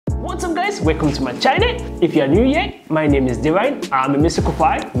What's up guys, welcome to my channel. If you are new here, my name is Loreen. I'm a musical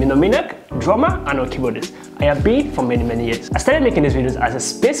choir, drummer and a keyboardist. I have been for many years. I started making these videos as a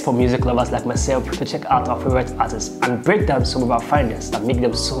space for music lovers like myself to check out our favorite artists and break down some of our findings that make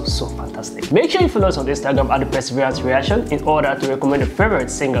them so fantastic. Make sure you follow us on Instagram at the Perseverance Reaction in order to recommend your favorite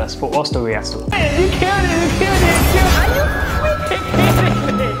singers for us to react to. Hey, you killed it. Are you freaking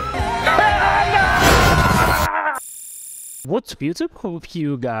kidding me? What's up YouTube? Hope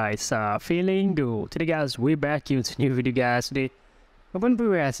you guys are feeling good. Today guys, we're back here with a new video guys. Today we're going to be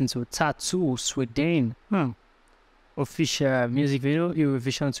reacting to Tattoo Sweden official music video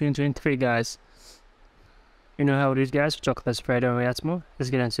Eurovision 2023 guys. You know how it is guys, chocolate spread and react more. Let's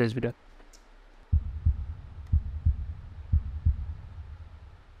get into this video.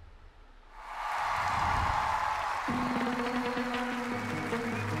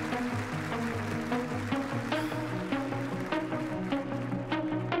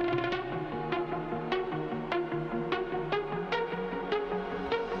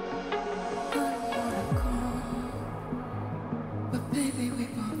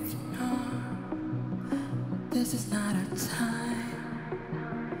 This is not our time.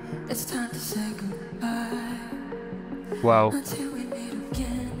 It's time to say goodbye. Wow. Until we meet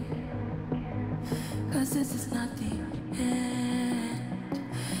again. 'Cause this is not the end.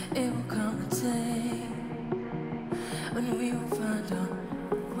 It will come a day when we will find our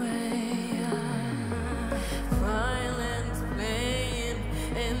way. Violence playing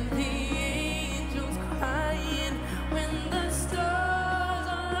and the angels crying. When the stars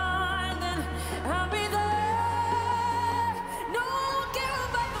align, then I'll be there.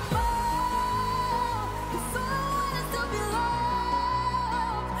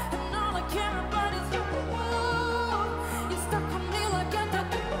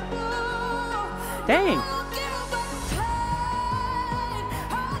 Dang.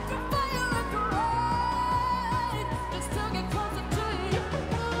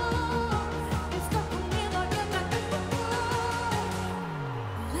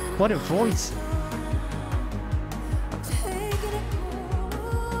 What a voice.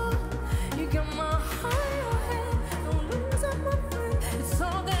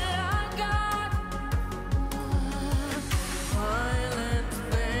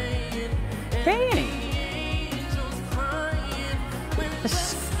 Dang.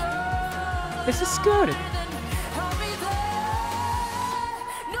 This is good.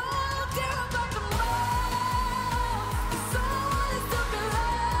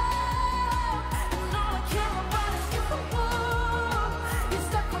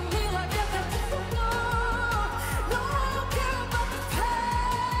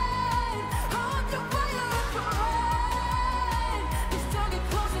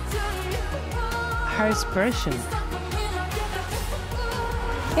 Her expression.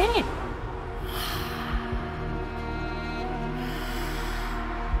 Hey.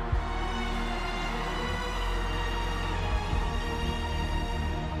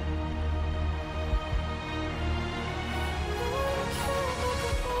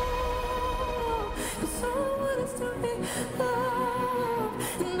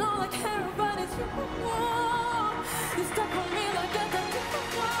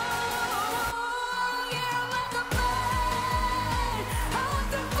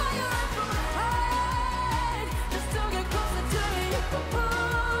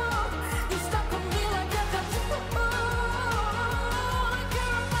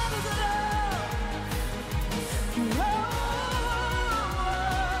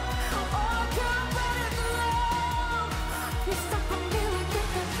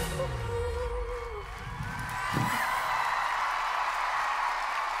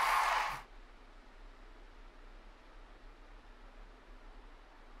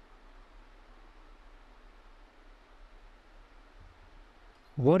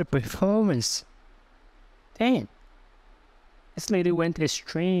 What a performance. Damn. This lady went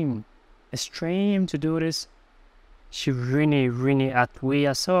extreme to do this. She really outweighed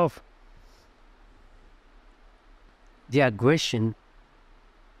herself. The aggression,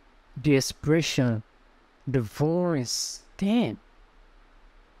 the expression, the voice. Damn.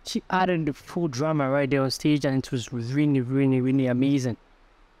 She added the full drama right there on stage and it was really amazing.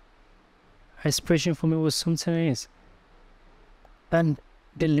 Her expression for me was something else. And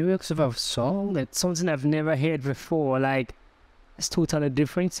the lyrics of our song, that's something I've never heard before. Like, it's totally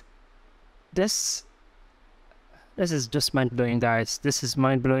different. This is just mind-blowing guys. This is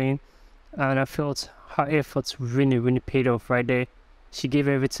mind-blowing. And I felt her efforts really paid off right there. She gave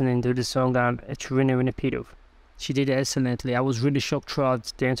everything into the song and it really paid off. She did it excellently. I was really shocked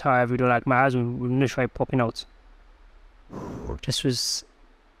throughout the entire video. Like my eyes were literally popping out. This was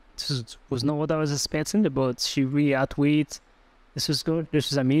was not what I was expecting, but she really outweighed. This was good. This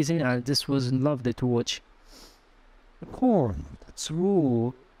was amazing, and this was lovely to watch. Cool. That's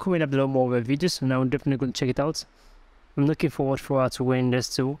cool. Coming up a lot more videos, and I'm definitely going to check it out. I'm looking forward for her to win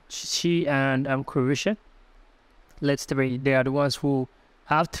this too. She and Croatia. Let's three. They are the ones who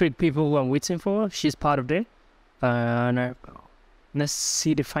have three people who I'm waiting for. She's part of them. And let's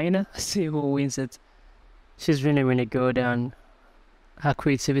see the final. See who wins it. She's really, really good, and her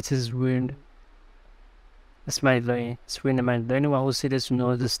creativity is ruined. It's mind blowing. It's really mind blowing. Anyone who sees this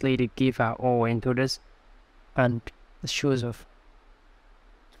knows this lady gave her all into this, and it shows off.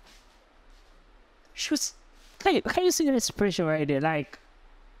 She was. Can you see the expression right there? Like,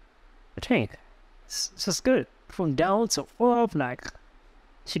 I think it's just good from down to up. Like,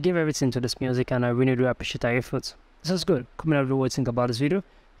 she gave everything to this music, and I really do appreciate her efforts. This is good. Comment down what you think about this video.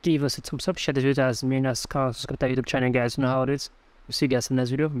 Give us a thumbs up. Share this video as many as possible. Subscribe to our YouTube channel, guys. You know how it is. We'll see you guys in the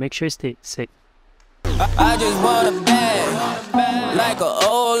next video. Make sure you stay safe. I just want a bag, like an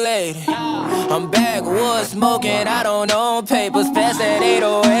old lady. I'm backwoods smoking, I don't own papers, pass that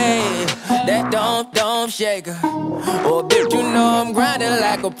 808. That don't shake her. Oh, bitch, you know I'm grinding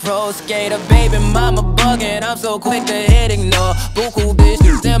like a pro skater. Baby mama bugging, I'm so quick to hit ignore. Buku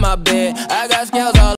bitches in my bed, I got scales all